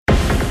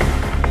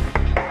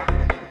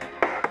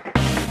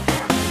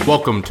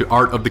Welcome to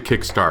Art of the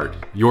Kickstart,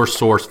 your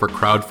source for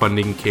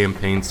crowdfunding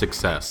campaign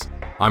success.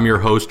 I'm your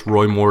host,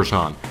 Roy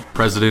Morjan,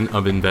 president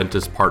of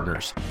Inventus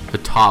Partners, the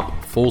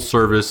top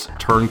full-service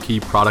turnkey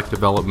product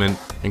development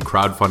and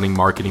crowdfunding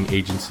marketing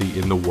agency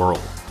in the world.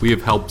 We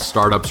have helped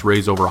startups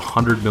raise over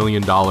 $100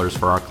 million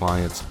for our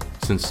clients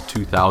since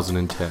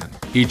 2010.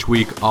 Each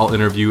week, I'll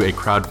interview a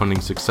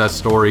crowdfunding success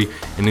story,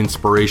 an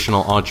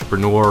inspirational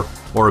entrepreneur,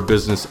 or a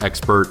business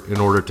expert in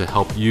order to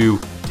help you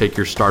take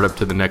your startup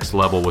to the next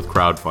level with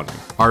crowdfunding.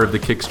 Art of the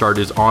Kickstart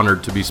is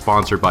honored to be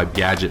sponsored by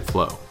Gadget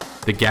Flow.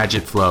 The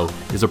Gadget Flow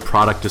is a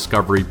product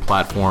discovery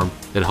platform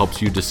that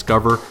helps you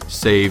discover,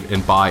 save,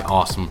 and buy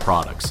awesome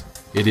products.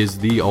 It is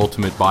the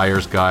ultimate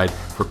buyer's guide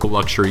for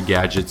luxury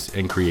gadgets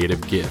and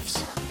creative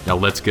gifts. Now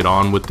let's get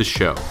on with the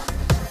show.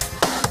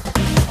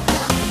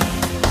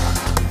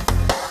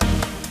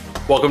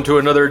 Welcome to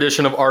another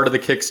edition of Art of the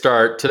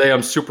Kickstart. Today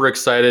I'm super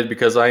excited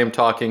because I am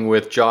talking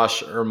with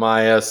Josh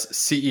Ermias,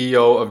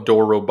 CEO of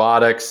Door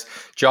Robotics.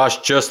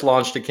 Josh just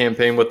launched a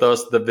campaign with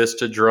us, the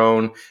Vista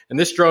drone, and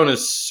this drone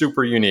is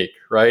super unique,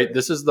 right?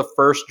 This is the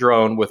first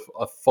drone with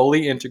a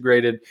fully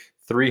integrated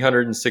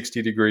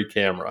 360-degree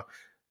camera.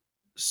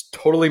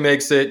 Totally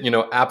makes it,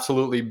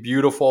 absolutely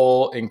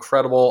beautiful,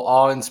 incredible,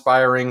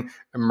 awe-inspiring,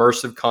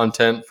 immersive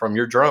content from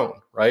your drone,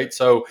 right?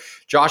 So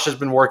Josh has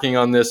been working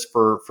on this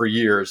for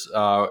years.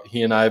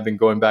 He and I have been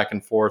going back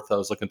and forth. I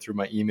was looking through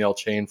my email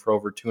chain for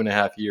over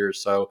 2.5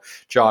 years. So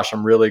Josh,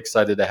 I'm really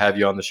excited to have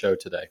you on the show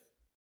today.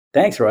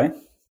 Thanks, Roy.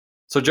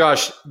 So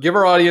Josh, give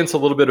our audience a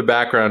little bit of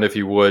background, if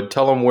you would.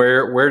 Tell them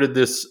where did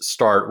this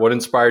start? What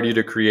inspired you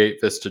to create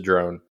Vista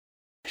Drone?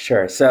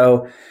 Sure.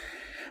 So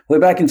way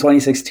back in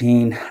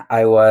 2016,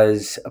 I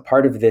was a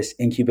part of this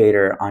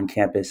incubator on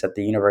campus at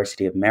the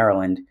University of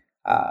Maryland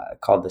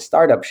called the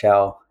Startup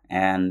Shell,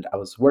 and I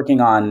was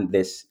working on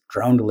this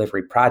drone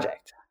delivery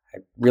project. I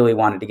really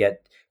wanted to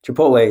get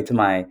Chipotle to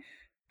my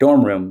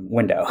dorm room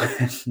window.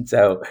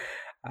 So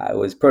I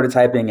was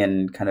prototyping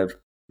and kind of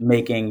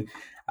making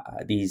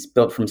these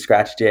built from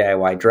scratch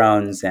DIY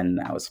drones, and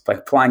I was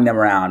flying them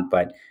around,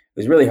 but it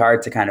was really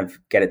hard to kind of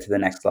get it to the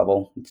next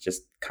level. It's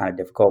just kind of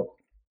difficult.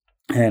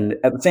 And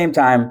at the same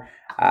time,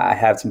 I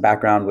have some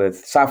background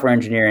with software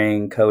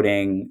engineering,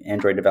 coding,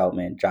 Android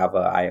development,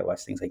 Java,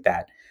 iOS, things like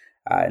that.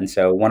 And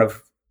so one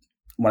of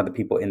the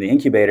people in the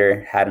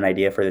incubator had an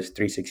idea for this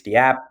 360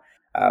 app,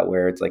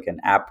 where it's like an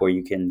app where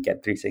you can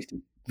get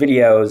 360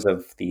 videos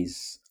of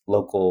these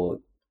local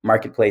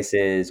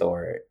marketplaces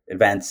or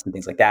events and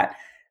things like that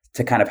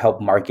to kind of help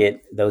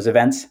market those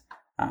events.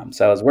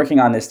 So I was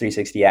working on this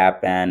 360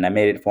 app, and I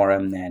made it for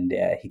him, and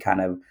he kind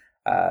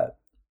of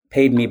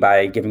paid me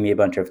by giving me a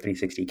bunch of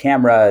 360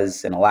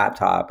 cameras and a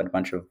laptop and a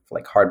bunch of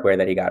hardware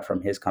that he got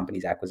from his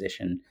company's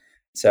acquisition.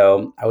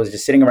 So I was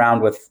just sitting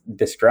around with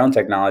this drone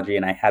technology,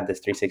 and I had this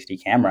 360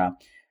 camera,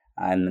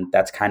 and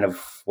that's kind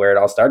of where it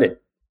all started.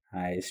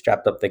 I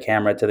strapped up the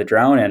camera to the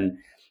drone and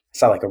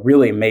saw a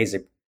really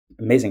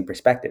amazing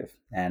perspective.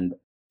 And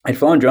I'd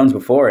flown drones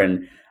before,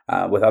 and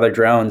with other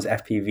drones,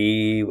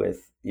 FPV,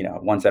 with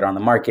ones that are on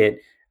the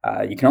market,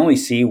 you can only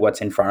see what's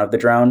in front of the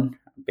drone,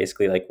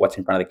 basically what's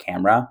in front of the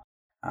camera.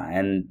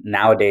 And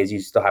nowadays, you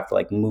still have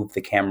to move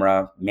the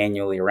camera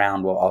manually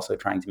around while also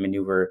trying to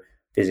maneuver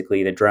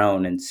physically the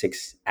drone in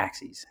 6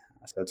 axes.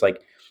 So it's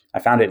I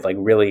found it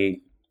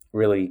really,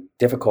 really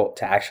difficult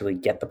to actually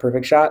get the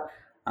perfect shot.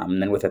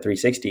 And then with a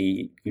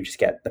 360, you just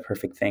get the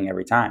perfect thing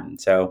every time.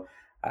 So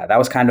that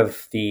was kind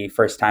of the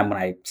first time when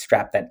I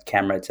strapped that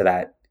camera to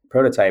that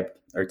prototype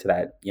or to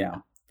that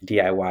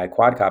DIY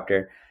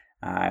quadcopter.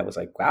 I was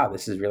like, wow,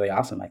 this is really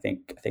awesome. I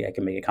think I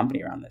can make a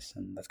company around this,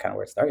 and that's kind of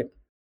where it started.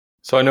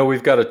 So I know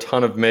we've got a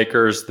ton of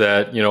makers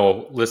that,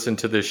 listen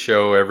to this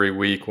show every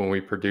week when we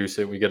produce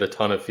it. We get a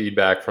ton of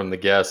feedback from the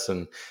guests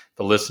and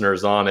the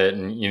listeners on it.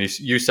 And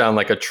you sound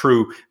like a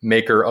true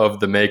maker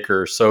of the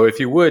makers. So if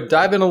you would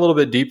dive in a little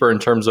bit deeper in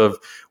terms of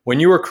when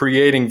you were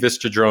creating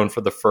Vista Drone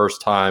for the first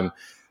time,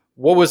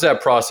 what was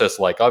that process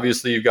like?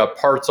 Obviously, you've got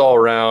parts all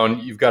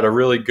around. You've got a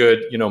really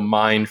good,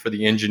 mind for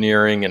the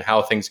engineering and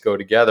how things go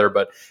together.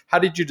 But how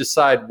did you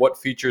decide what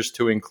features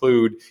to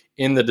include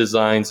in the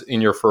designs in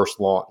your first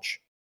launch?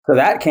 So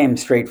that came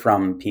straight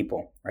from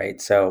people, right?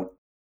 So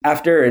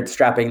after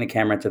strapping the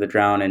camera to the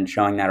drone and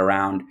showing that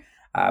around,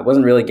 I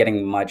wasn't really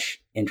getting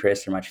much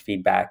interest or much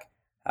feedback.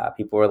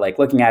 People were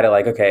looking at it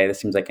okay, this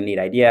seems like a neat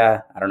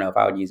idea. I don't know if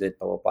I would use it,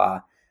 blah, blah, blah.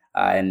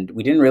 And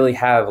we didn't really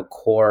have a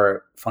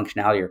core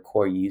functionality or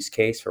core use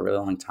case for a really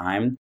long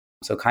time.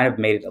 So it kind of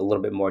made it a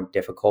little bit more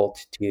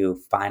difficult to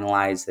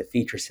finalize the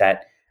feature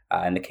set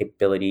and the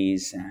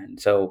capabilities.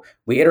 And so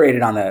we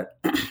iterated on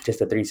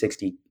just a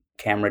 360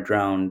 camera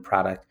drone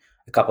product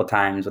a couple of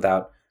times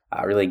without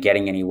really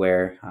getting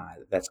anywhere.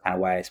 That's kind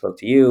of why I spoke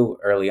to you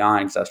early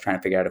on, because I was trying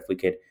to figure out if we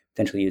could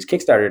potentially use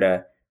Kickstarter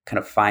to kind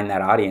of find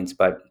that audience.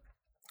 But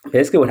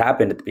basically what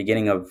happened at the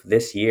beginning of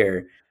this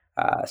year,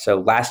 so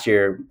last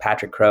year,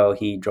 Patrick Crow,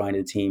 he joined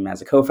the team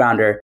as a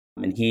co-founder,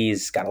 and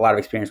he's got a lot of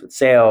experience with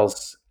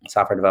sales,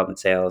 software development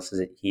sales.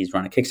 He's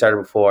run a Kickstarter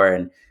before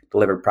and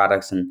delivered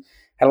products and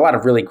had a lot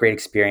of really great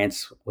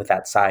experience with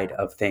that side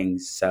of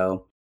things.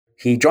 So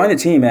he joined the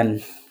team,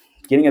 and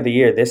beginning of the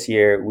year, this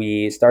year,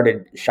 we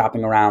started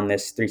shopping around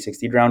this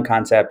 360 drone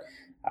concept,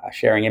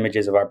 sharing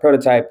images of our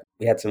prototype.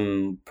 We had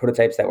some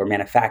prototypes that were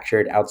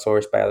manufactured,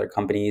 outsourced by other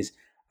companies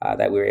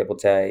that we were able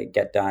to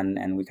get done,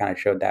 and we kind of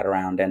showed that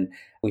around. And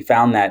we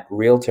found that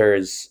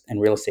realtors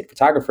and real estate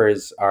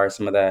photographers are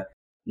some of the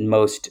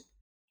most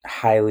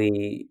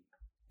highly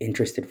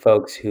interested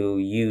folks who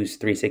use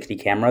 360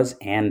 cameras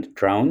and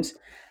drones.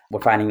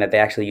 We're finding that they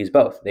actually use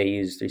both. They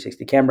use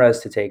 360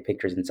 cameras to take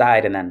pictures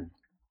inside and then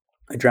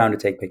a drone to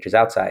take pictures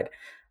outside.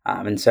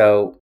 And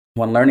so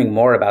when learning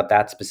more about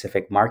that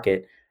specific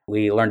market,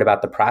 we learned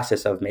about the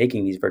process of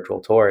making these virtual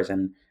tours.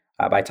 And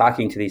by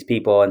talking to these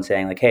people and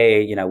saying like,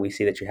 hey, we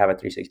see that you have a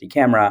 360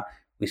 camera.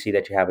 We see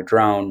that you have a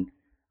drone.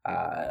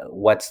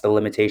 What's the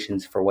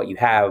limitations for what you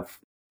have?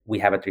 We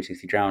have a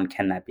 360 drone.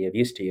 Can that be of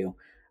use to you?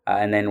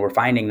 And then we're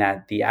finding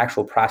that the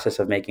actual process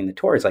of making the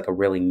tour is like a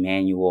really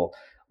manual,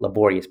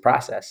 laborious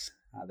process.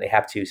 They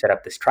have to set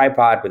up this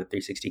tripod with a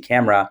 360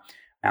 camera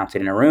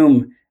mounted in a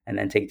room and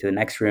then take it to the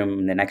next room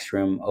and the next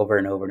room over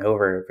and over and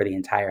over for the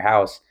entire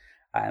house.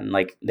 And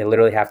like they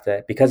literally have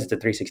to, because it's a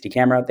 360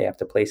 camera, they have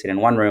to place it in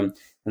one room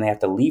and they have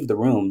to leave the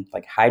room,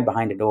 like hide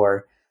behind a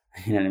door,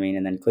 you know what I mean?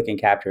 And then click and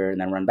capture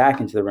and then run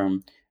back into the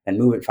room and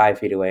move it 5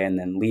 feet away and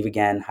then leave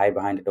again, hide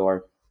behind a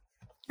door.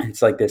 And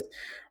it's like this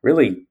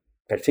really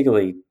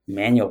particularly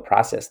manual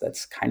process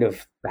that's kind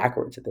of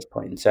backwards at this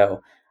point. And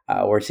so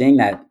we're seeing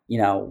that,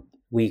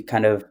 we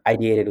kind of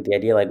ideated with the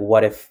idea, like,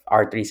 what if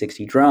our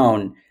 360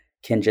 drone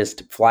can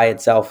just fly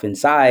itself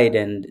inside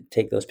and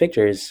take those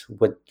pictures?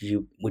 Would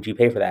you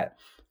pay for that?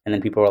 And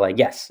then people were like,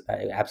 yes,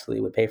 I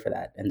absolutely would pay for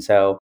that. And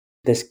so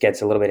this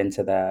gets a little bit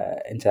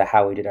into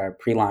how we did our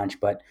pre-launch,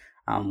 but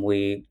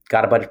we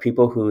got a bunch of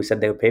people who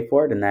said they would pay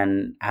for it and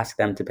then asked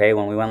them to pay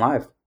when we went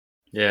live.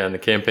 Yeah, and the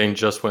campaign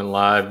just went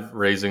live,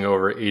 raising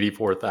over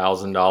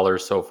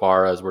 $84,000 so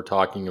far as we're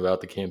talking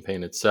about the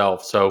campaign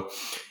itself. So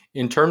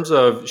in terms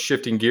of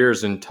shifting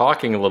gears and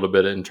talking a little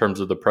bit in terms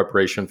of the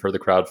preparation for the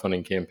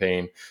crowdfunding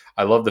campaign,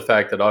 I love the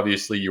fact that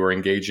obviously you were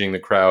engaging the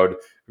crowd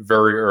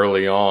very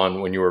early on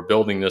when you were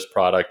building this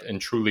product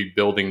and truly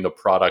building the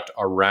product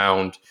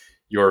around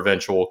your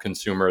eventual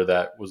consumer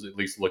that was at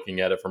least looking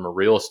at it from a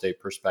real estate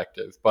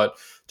perspective. But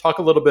talk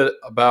a little bit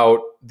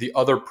about the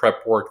other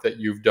prep work that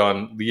you've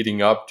done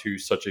leading up to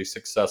such a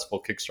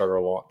successful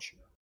Kickstarter launch.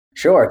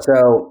 Sure.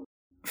 So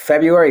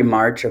February,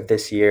 March of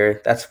this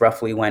year, that's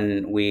roughly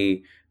when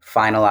we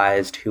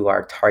finalized who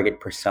our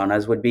target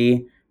personas would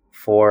be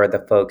for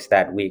the folks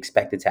that we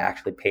expected to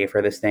actually pay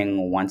for this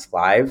thing once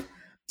live.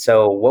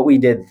 So what we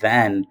did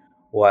then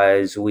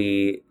was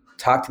we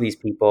talked to these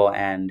people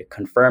and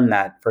confirmed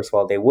that, first of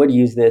all, they would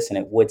use this and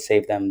it would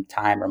save them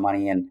time or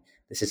money. And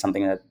this is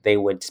something that they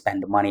would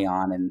spend money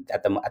on. And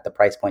at the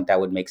price point that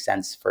would make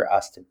sense for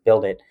us to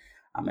build it.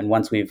 And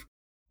once we've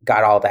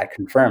got all that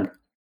confirmed,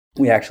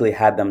 we actually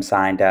had them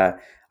signed a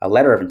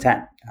letter of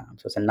intent.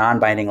 So it's a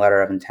non-binding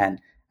letter of intent.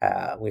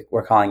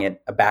 We're calling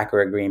it a backer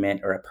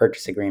agreement or a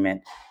purchase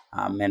agreement.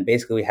 And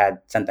basically we had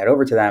sent that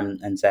over to them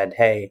and said,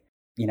 hey,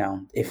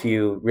 if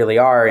you really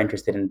are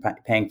interested in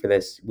paying for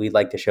this, we'd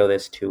like to show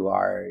this to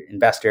our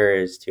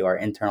investors, to our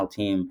internal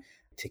team,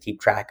 to keep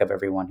track of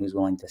everyone who's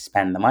willing to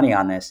spend the money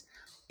on this.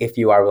 If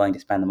you are willing to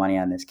spend the money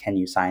on this, can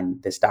you sign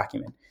this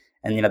document?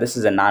 And, this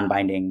is a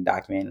non-binding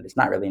document. It's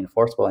not really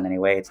enforceable in any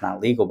way. It's not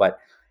legal, but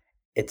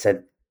it's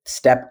a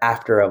step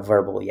after a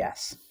verbal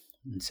yes.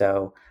 And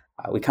so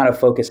we kind of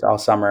focused all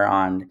summer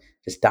on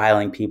just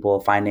dialing people,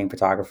 finding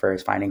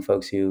photographers, finding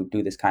folks who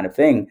do this kind of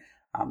thing.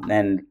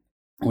 And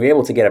we were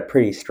able to get a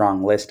pretty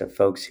strong list of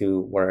folks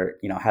who were,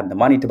 had the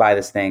money to buy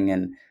this thing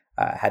and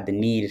had the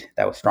need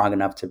that was strong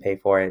enough to pay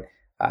for it.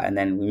 And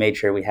then we made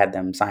sure we had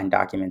them sign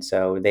documents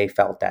so they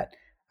felt that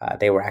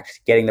they were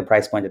actually getting the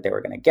price point that they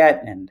were going to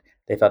get, and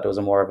they felt it was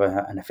more of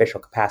an official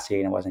capacity,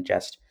 and it wasn't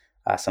just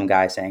some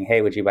guy saying,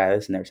 hey, would you buy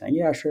this? And they were saying,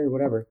 yeah, sure,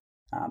 whatever.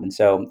 And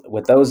so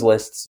with those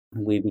lists,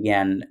 we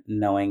began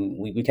knowing,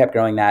 we kept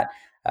growing that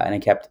and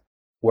it kept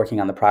working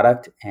on the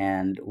product.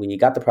 And we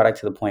got the product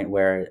to the point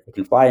where it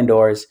can fly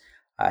indoors.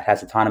 It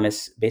has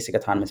basic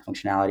autonomous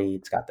functionality.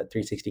 It's got the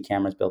 360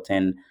 cameras built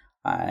in,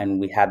 and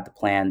we had the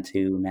plan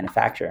to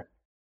manufacture.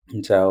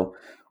 And so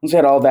once we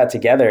had all of that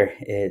together,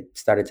 it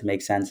started to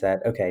make sense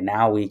that, okay,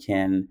 now we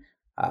can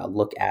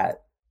look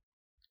at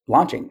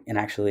launching and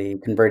actually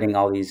converting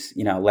all these,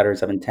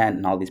 letters of intent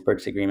and all these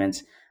purchase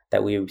agreements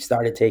that we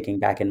started taking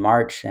back in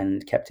March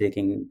and kept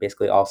taking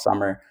basically all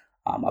summer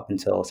up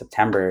until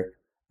September,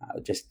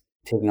 just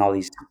taking all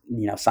these,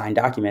 signed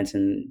documents,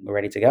 and we're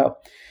ready to go.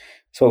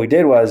 So what we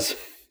did was,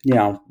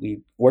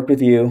 we worked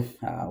with you.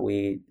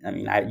 You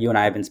and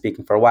I have been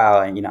speaking for a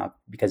while, and,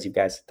 because you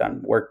guys have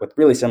done work with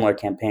really similar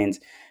campaigns,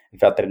 we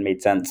felt that it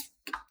made sense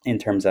in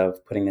terms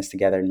of putting this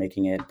together and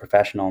making it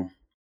professional.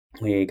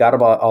 We got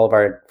all of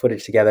our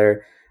footage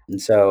together.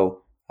 And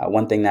so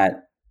one thing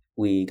that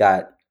we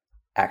got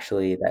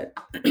actually that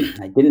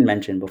I didn't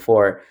mention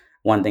before,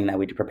 one thing that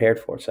we prepared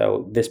for.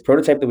 So this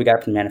prototype that we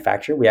got from the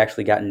manufacturer, we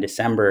actually got in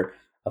December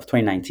of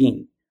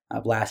 2019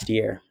 of last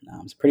year.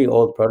 It's a pretty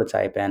old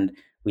prototype, and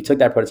we took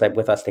that prototype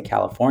with us to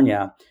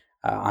California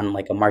on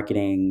like a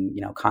marketing,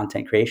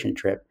 content creation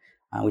trip.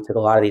 We took a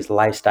lot of these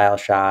lifestyle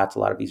shots, a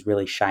lot of these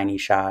really shiny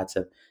shots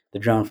of the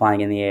drone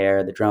flying in the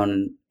air, the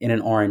drone in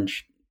an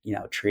orange,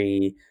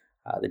 tree,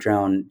 the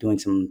drone doing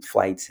some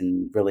flights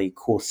and really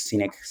cool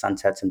scenic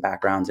sunsets and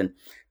backgrounds, and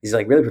these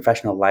like really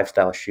professional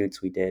lifestyle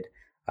shoots we did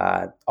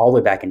all the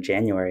way back in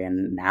January,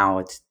 and now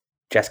it's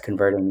just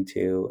converting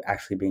to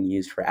actually being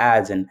used for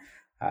ads and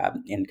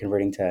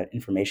converting to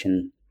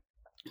information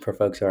for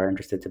folks who are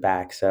interested to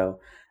back. So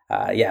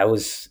it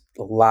was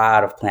a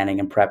lot of planning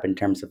and prep in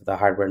terms of the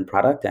hardware and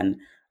product, and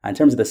in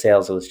terms of the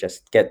sales, it was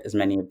just get as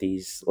many of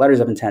these letters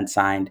of intent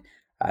signed,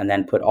 and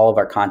then put all of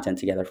our content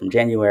together from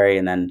January,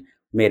 and then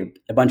made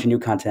a bunch of new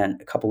content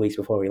a couple weeks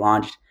before we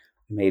launched.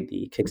 We made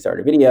the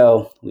Kickstarter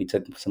video. We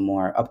took some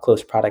more up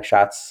close product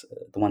shots,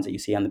 the ones that you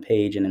see on the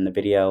page and in the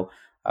video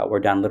were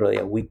done literally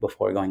a week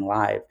before going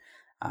live.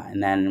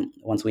 And then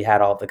once we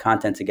had all of the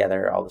content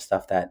together, all the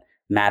stuff that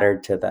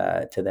mattered to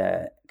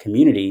the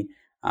community,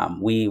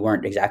 we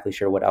weren't exactly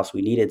sure what else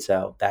we needed.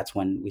 So that's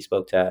when we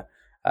spoke to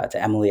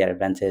Emily at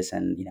Adventus,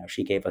 and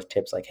she gave us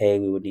tips like, hey,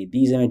 we would need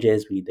these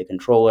images, we need the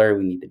controller,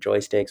 we need the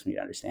joysticks, we need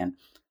to understand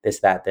this,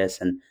 that,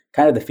 this, and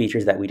kind of the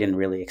features that we didn't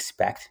really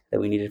expect that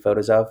we needed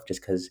photos of, just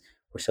because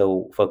we're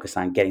so focused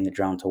on getting the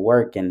drone to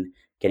work and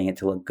getting it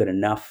to look good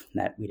enough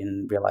that we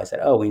didn't realize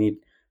that, we need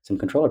some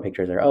controller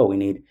pictures, or we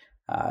need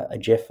a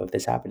GIF of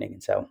this happening.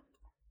 And so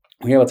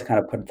we were able to kind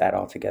of put that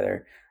all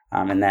together.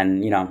 And then,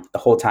 the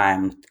whole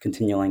time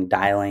continuing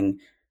dialing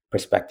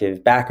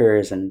prospective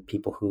backers and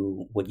people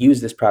who would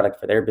use this product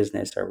for their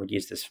business or would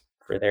use this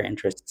for their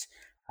interests,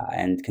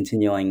 and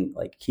continuing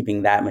like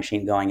keeping that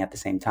machine going at the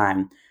same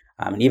time.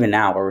 And even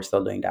now, where we're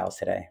still doing dials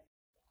today.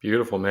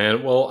 Beautiful,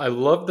 man. Well, I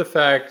love the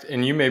fact,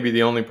 and you may be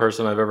the only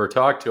person I've ever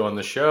talked to on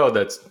the show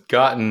that's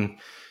gotten,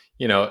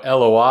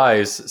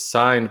 LOIs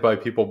signed by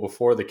people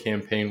before the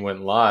campaign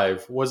went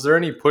live. Was there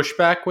any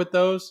pushback with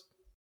those?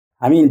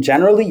 I mean,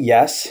 generally,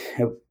 yes,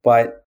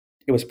 but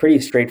it was pretty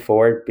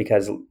straightforward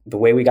because the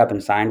way we got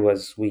them signed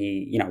was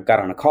we,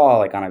 got on a call,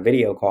 like on a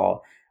video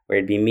call, where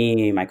it'd be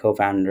me, my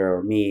co-founder,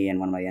 or me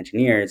and one of my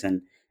engineers.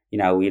 And,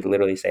 we'd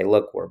literally say,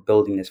 look, we're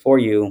building this for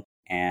you.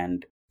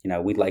 And,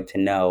 we'd like to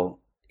know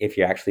if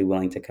you're actually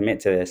willing to commit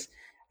to this.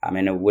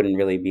 And it wouldn't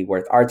really be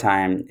worth our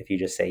time if you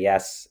just say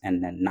yes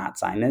and then not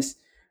sign this.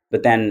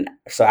 But then,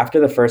 so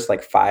after the first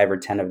like 5 or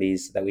 10 of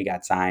these that we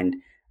got signed,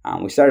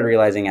 we started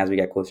realizing as we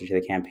got closer to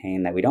the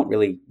campaign that we don't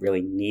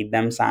really need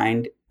them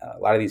signed. A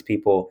lot of these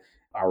people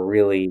are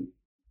really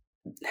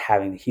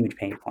having a huge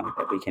pain point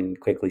that we can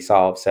quickly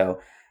solve. So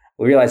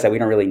we realized that we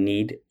don't really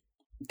need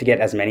to get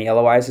as many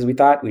LOIs as we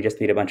thought. We just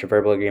need a bunch of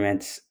verbal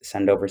agreements,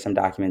 send over some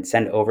documents,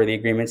 send over the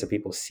agreement so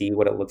people see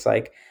what it looks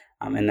like.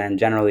 And then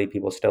generally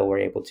people still were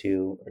able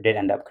to, or did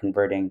end up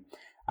converting.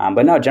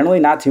 But no, generally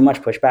not too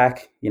much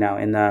pushback.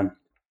 In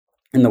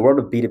the world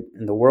of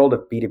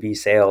B2B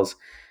sales,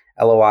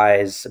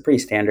 LOIs are pretty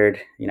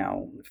standard.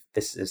 If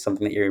this is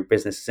something that your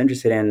business is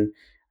interested in,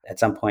 at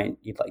some point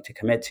you'd like to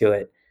commit to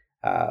it.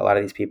 A lot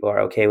of these people are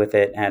okay with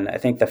it. And I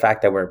think the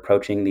fact that we're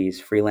approaching these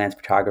freelance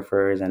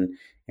photographers and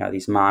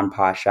these mom and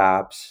pop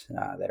shops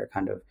that are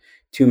kind of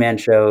 2-man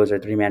shows or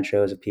 3-man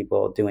shows of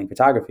people doing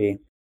photography,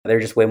 they're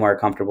just way more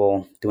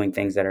comfortable doing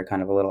things that are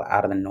kind of a little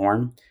out of the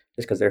norm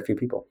just because there are a few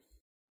people.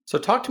 So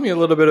talk to me a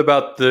little bit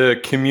about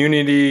the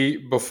community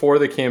before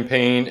the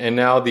campaign and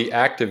now the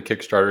active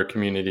Kickstarter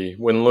community.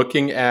 When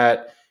looking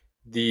at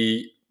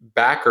the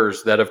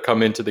backers that have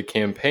come into the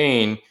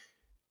campaign,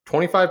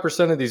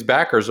 25% of these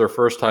backers are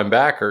first-time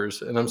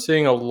backers, and I'm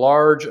seeing a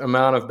large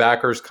amount of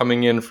backers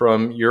coming in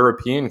from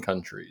European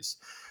countries.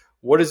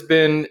 Has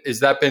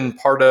that been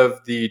part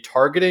of the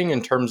targeting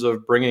in terms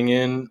of bringing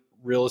in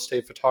real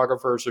estate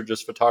photographers or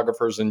just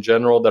photographers in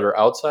general that are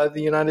outside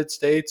the United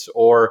States?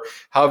 Or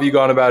how have you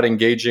gone about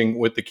engaging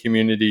with the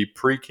community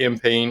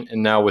pre-campaign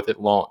and now with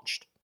it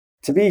launched?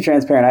 To be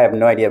transparent, I have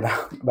no idea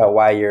about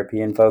why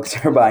European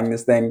folks are buying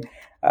this thing.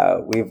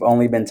 We've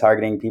only been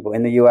targeting people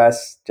in the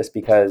US just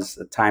because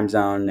the time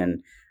zone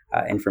and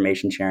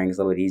information sharing is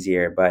a little bit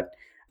easier. But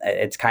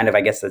it's kind of,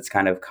 I guess that's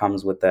kind of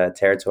comes with the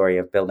territory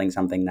of building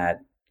something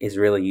that is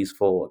really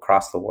useful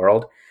across the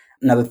world.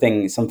 Another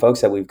thing, some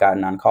folks that we've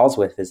gotten on calls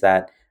with is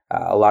that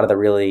a lot of the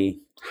really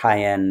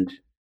high-end,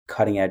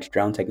 cutting-edge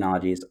drone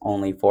technology is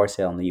only for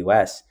sale in the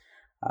US.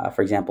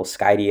 For example,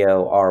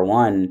 Skydio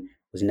R1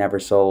 was never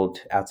sold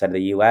outside of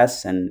the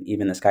US, and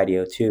even the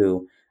Skydio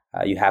 2,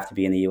 you have to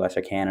be in the US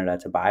or Canada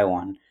to buy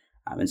one.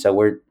 And so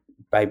we're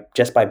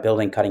by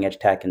building cutting-edge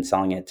tech and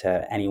selling it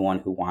to anyone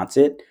who wants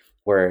it,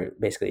 we're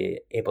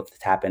basically able to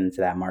tap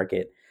into that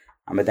market.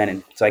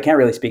 So I can't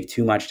really speak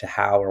too much to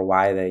how or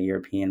why the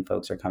European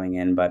folks are coming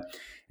in. But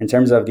in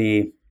terms of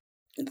the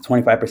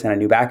 25% of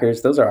new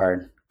backers, those are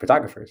our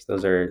photographers.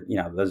 Those are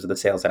the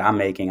sales that I'm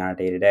making on a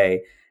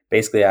day-to-day.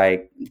 Basically,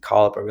 I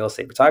call up a real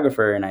estate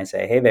photographer and I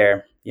say, hey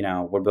there,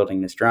 we're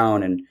building this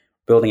drone and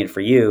building it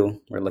for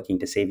you. We're looking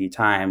to save you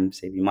time,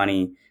 save you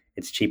money.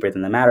 It's cheaper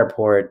than the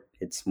Matterport.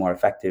 It's more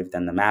effective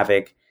than the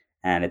Mavic.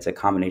 And it's a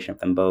combination of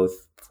them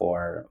both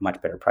for a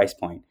much better price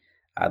point.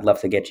 I'd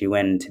love to get you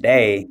in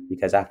today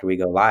because after we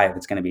go live,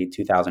 it's going to be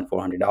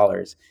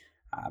 $2,400.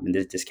 And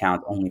this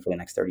discount only for the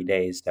next 30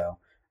 days. So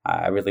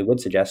I really would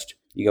suggest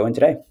you go in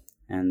today.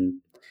 And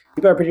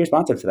people are pretty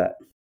responsive to that.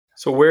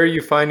 So where are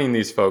you finding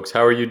these folks?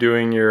 How are you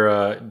doing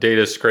your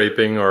data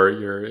scraping or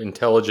your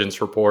intelligence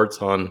reports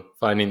on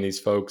finding these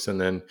folks and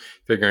then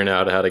figuring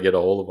out how to get a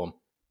hold of them?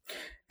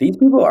 These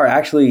people are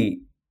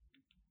actually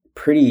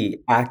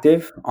pretty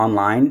active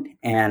online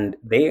and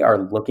they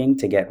are looking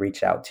to get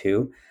reached out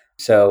to.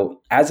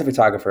 So as a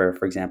photographer,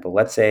 for example,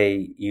 let's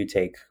say you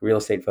take real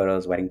estate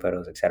photos, wedding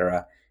photos,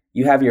 etc.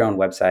 You have your own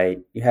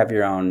website, you have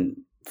your own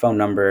phone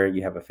number,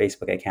 you have a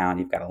Facebook account,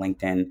 you've got a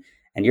LinkedIn,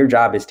 and your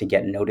job is to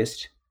get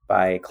noticed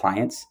by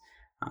clients.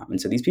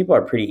 And so these people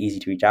are pretty easy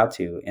to reach out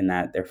to in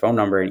that their phone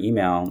number and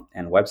email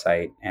and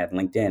website and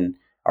LinkedIn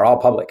are all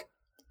public.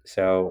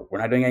 So we're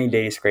not doing any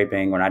data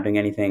scraping. We're not doing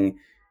anything,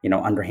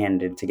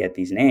 underhanded to get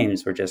these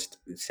names. We're just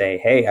say,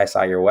 hey, I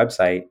saw your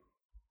website.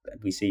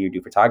 We see you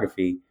do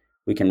photography.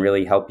 We can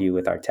really help you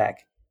with our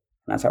tech.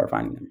 And that's how we're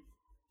finding them.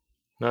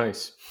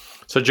 Nice.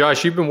 So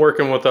Josh, you've been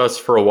working with us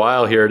for a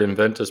while here at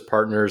Inventus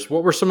Partners.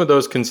 What were some of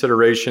those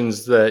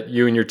considerations that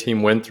you and your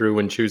team went through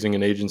when choosing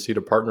an agency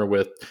to partner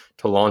with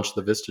to launch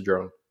the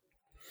VistaDrone?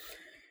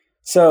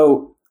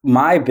 So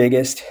my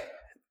biggest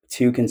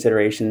two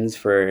considerations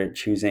for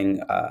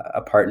choosing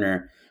a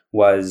partner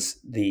was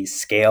the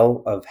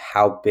scale of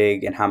how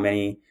big and how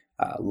many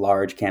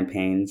large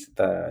campaigns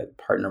the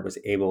partner was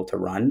able to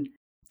run.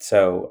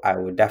 So I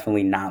would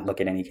definitely not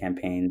look at any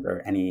campaigns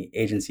or any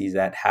agencies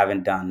that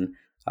haven't done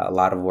a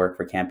lot of work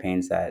for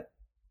campaigns that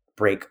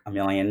break $1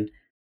 million.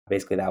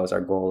 Basically, that was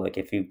our goal. Like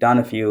if you've done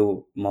a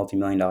few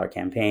multi-million-dollar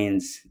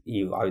campaigns,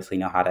 you obviously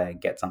know how to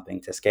get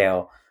something to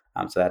scale.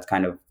 So that's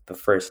kind of the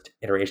first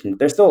iteration.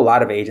 There's still a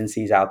lot of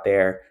agencies out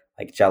there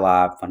like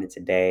Gelop, Funded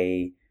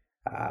Today,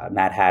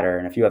 Mad Hatter,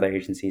 and a few other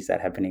agencies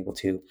that have been able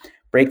to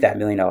break that $1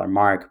 million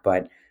mark.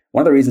 But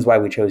one of the reasons why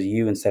we chose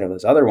you instead of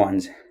those other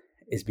ones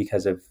is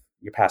because of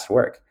your past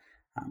work.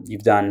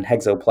 You've done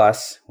Hexo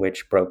Plus,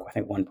 which broke, I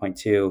think,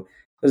 1.2.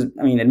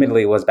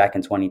 Admittedly, it was back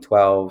in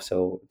 2012,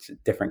 so it's a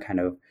different kind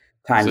of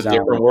time zone. It's a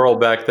different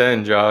world back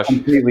then, Josh.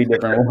 Completely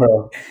different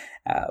world.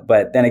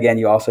 But then again,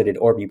 you also did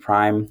Orbi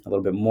Prime a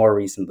little bit more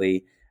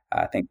recently.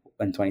 I think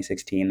in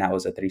 2016, that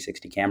was a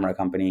 360 camera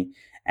company.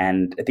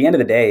 And at the end of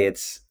the day,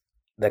 it's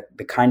the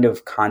kind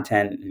of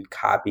content and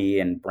copy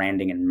and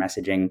branding and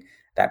messaging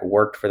that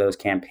worked for those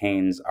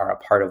campaigns are a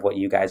part of what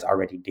you guys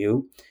already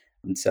do.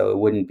 And so it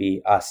wouldn't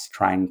be us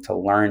trying to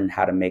learn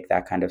how to make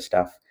that kind of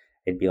stuff.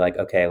 It'd be like,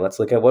 okay, let's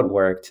look at what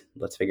worked.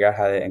 Let's figure out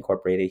how to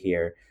incorporate it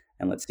here.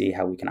 And let's see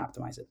how we can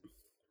optimize it.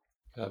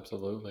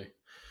 Absolutely.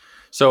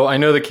 So I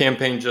know the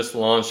campaign just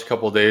launched a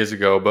couple of days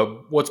ago,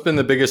 but what's been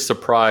the biggest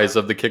surprise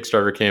of the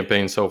Kickstarter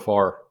campaign so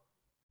far?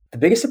 The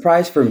biggest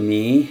surprise for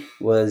me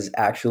was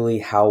actually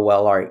how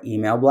well our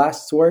email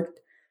blasts worked.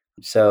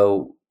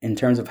 So in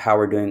terms of how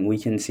we're doing, we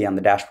can see on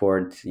the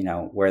dashboard,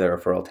 where the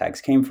referral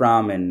tags came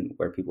from and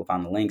where people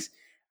found the links.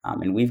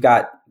 And we've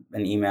got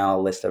an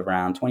email list of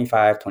around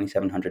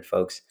 2,700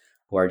 folks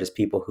who are just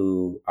people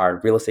who are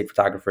real estate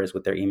photographers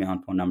with their email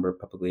and phone number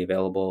publicly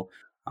available,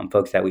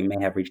 folks that we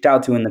may have reached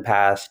out to in the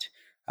past,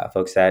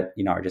 folks that,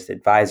 are just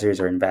advisors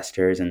or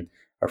investors and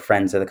are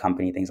friends of the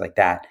company, things like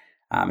that.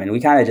 And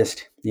we kind of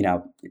just,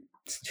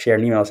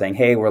 shared an email saying,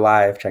 hey, we're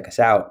live, check us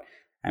out.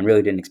 And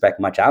really didn't expect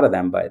much out of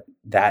them, but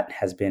that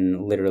has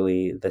been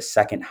literally the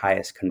second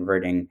highest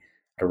converting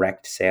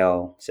direct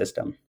sale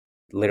system,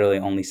 literally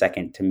only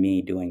second to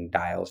me doing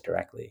dials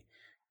directly.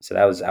 So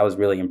I was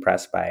really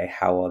impressed by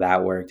how well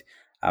that worked.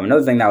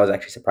 Another thing that was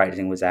actually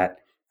surprising was that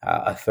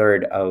a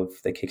third of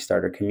the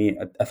Kickstarter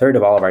community, a third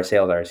of all of our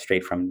sales are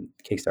straight from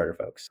Kickstarter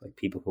folks, like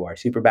people who are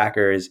super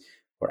backers,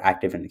 who are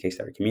active in the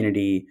Kickstarter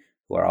community,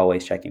 who are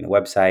always checking the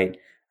website.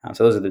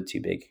 So those are the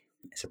two big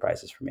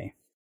surprises for me.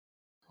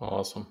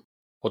 Awesome.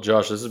 Well,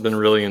 Josh, this has been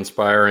really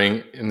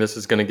inspiring, and this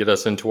is going to get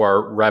us into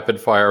our rapid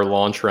fire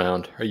launch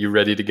round. Are you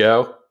ready to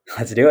go?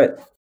 Let's do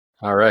it.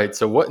 All right.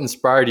 So what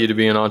inspired you to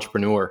be an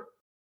entrepreneur?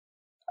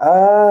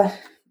 I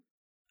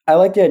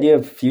like the idea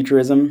of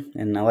futurism,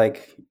 and I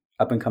like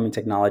up and coming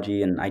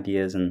technology and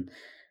ideas and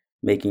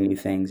making new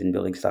things and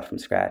building stuff from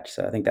scratch.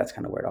 So I think that's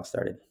kind of where it all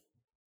started.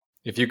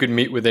 If you could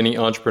meet with any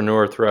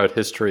entrepreneur throughout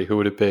history, who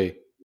would it be?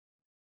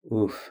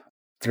 Oof.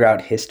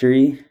 Throughout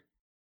history?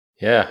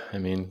 Yeah.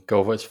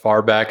 Go as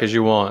far back as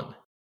you want.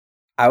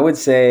 I would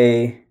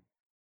say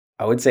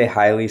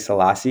Haile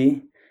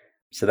Selassie.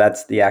 So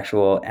that's the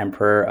actual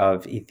emperor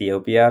of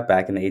Ethiopia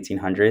back in the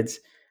 1800s.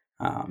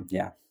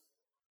 Yeah.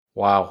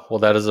 Wow. Well,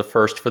 that is a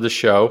first for the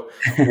show.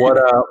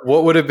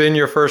 What would have been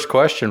your first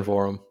question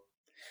for him?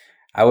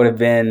 I would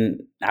have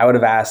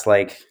asked,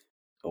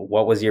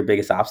 what was your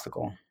biggest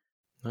obstacle?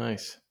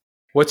 Nice.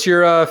 What's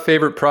your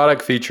favorite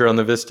product feature on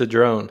the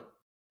VistaDrone?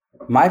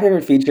 My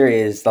favorite feature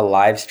is the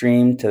live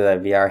stream to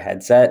the VR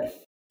headset.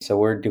 So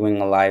we're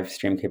doing a live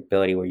stream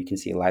capability where you can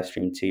see a live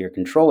stream to your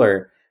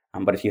controller.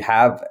 But if you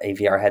have a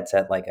VR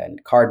headset like a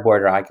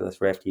Cardboard or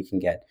Oculus Rift, you can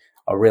get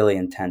a really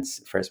intense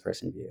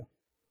first-person view.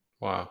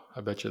 Wow.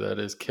 I bet you that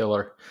is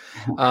killer.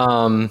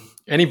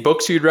 Any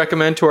books you'd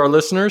recommend to our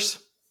listeners?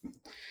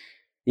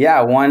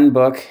 Yeah, one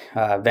book,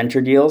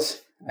 Venture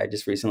Deals. I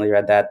just recently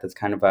read that. That's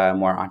kind of a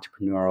more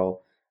entrepreneurial,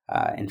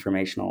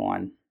 informational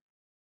one.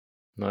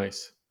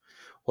 Nice.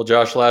 Well,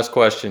 Josh, last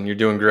question. You're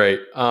doing great.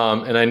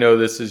 And I know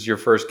this is your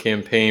first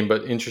campaign,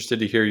 but interested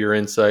to hear your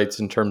insights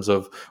in terms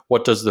of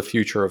what does the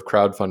future of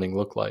crowdfunding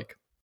look like?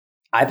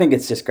 I think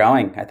it's just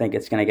growing. I think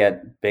it's going to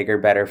get bigger,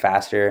 better,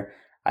 faster.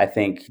 I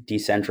think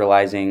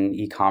decentralizing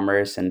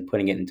e-commerce and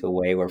putting it into a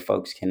way where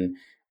folks can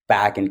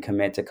back and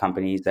commit to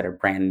companies that are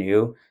brand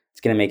new, it's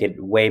going to make it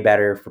way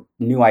better for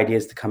new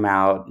ideas to come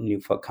out,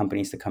 new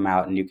companies to come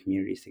out, and new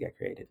communities to get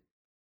created.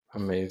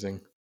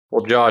 Amazing.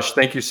 Well, Josh,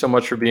 thank you so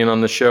much for being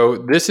on the show.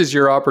 This is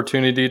your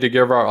opportunity to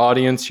give our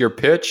audience your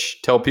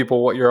pitch, tell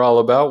people what you're all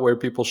about, where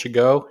people should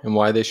go, and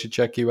why they should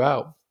check you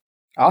out.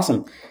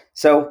 Awesome.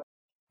 So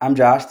I'm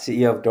Josh,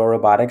 CEO of Door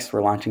Robotics.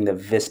 We're launching the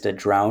Vista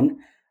drone,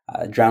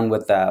 a drone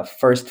with the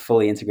first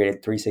fully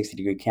integrated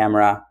 360-degree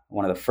camera,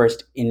 one of the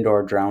first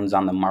indoor drones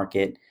on the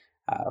market.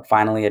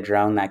 Finally, a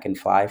drone that can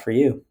fly for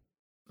you.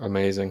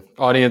 Amazing.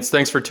 Audience,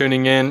 thanks for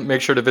tuning in.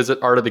 Make sure to visit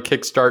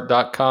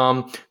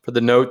artofthekickstart.com for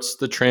the notes,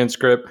 the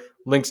transcript,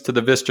 links to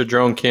the Vista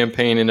drone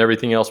campaign, and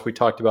everything else we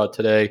talked about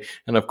today.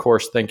 And of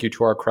course, thank you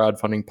to our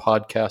crowdfunding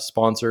podcast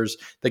sponsors,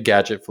 The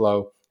Gadget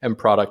Flow and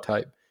Product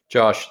Hype.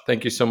 Josh,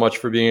 thank you so much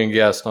for being a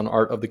guest on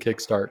Art of the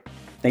Kickstart.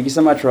 Thank you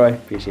so much, Roy.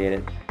 Appreciate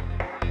it.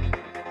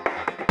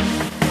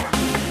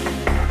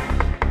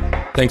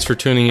 Thanks for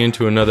tuning in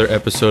to another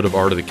episode of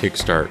Art of the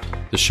Kickstart,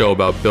 the show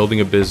about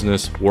building a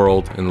business,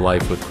 world, and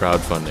life with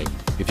crowdfunding.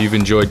 If you've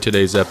enjoyed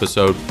today's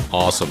episode,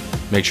 awesome.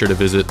 Make sure to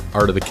visit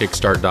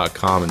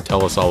artofthekickstart.com and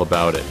tell us all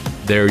about it.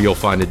 There you'll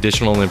find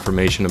additional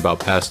information about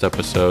past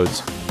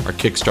episodes, our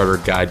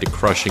Kickstarter guide to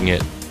crushing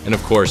it, and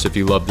of course, if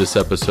you love this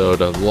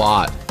episode a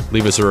lot,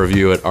 leave us a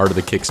review at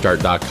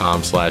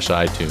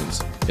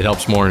artofthekickstart.com/iTunes. It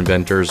helps more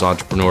inventors,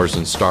 entrepreneurs,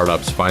 and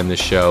startups find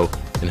this show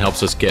and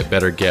helps us get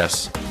better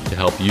guests to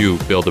help you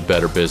build a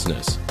better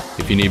business.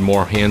 If you need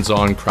more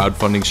hands-on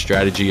crowdfunding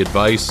strategy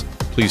advice,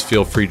 please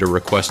feel free to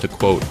request a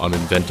quote on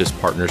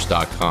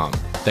inventuspartners.com.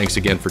 Thanks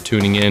again for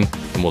tuning in,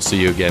 and we'll see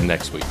you again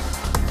next week.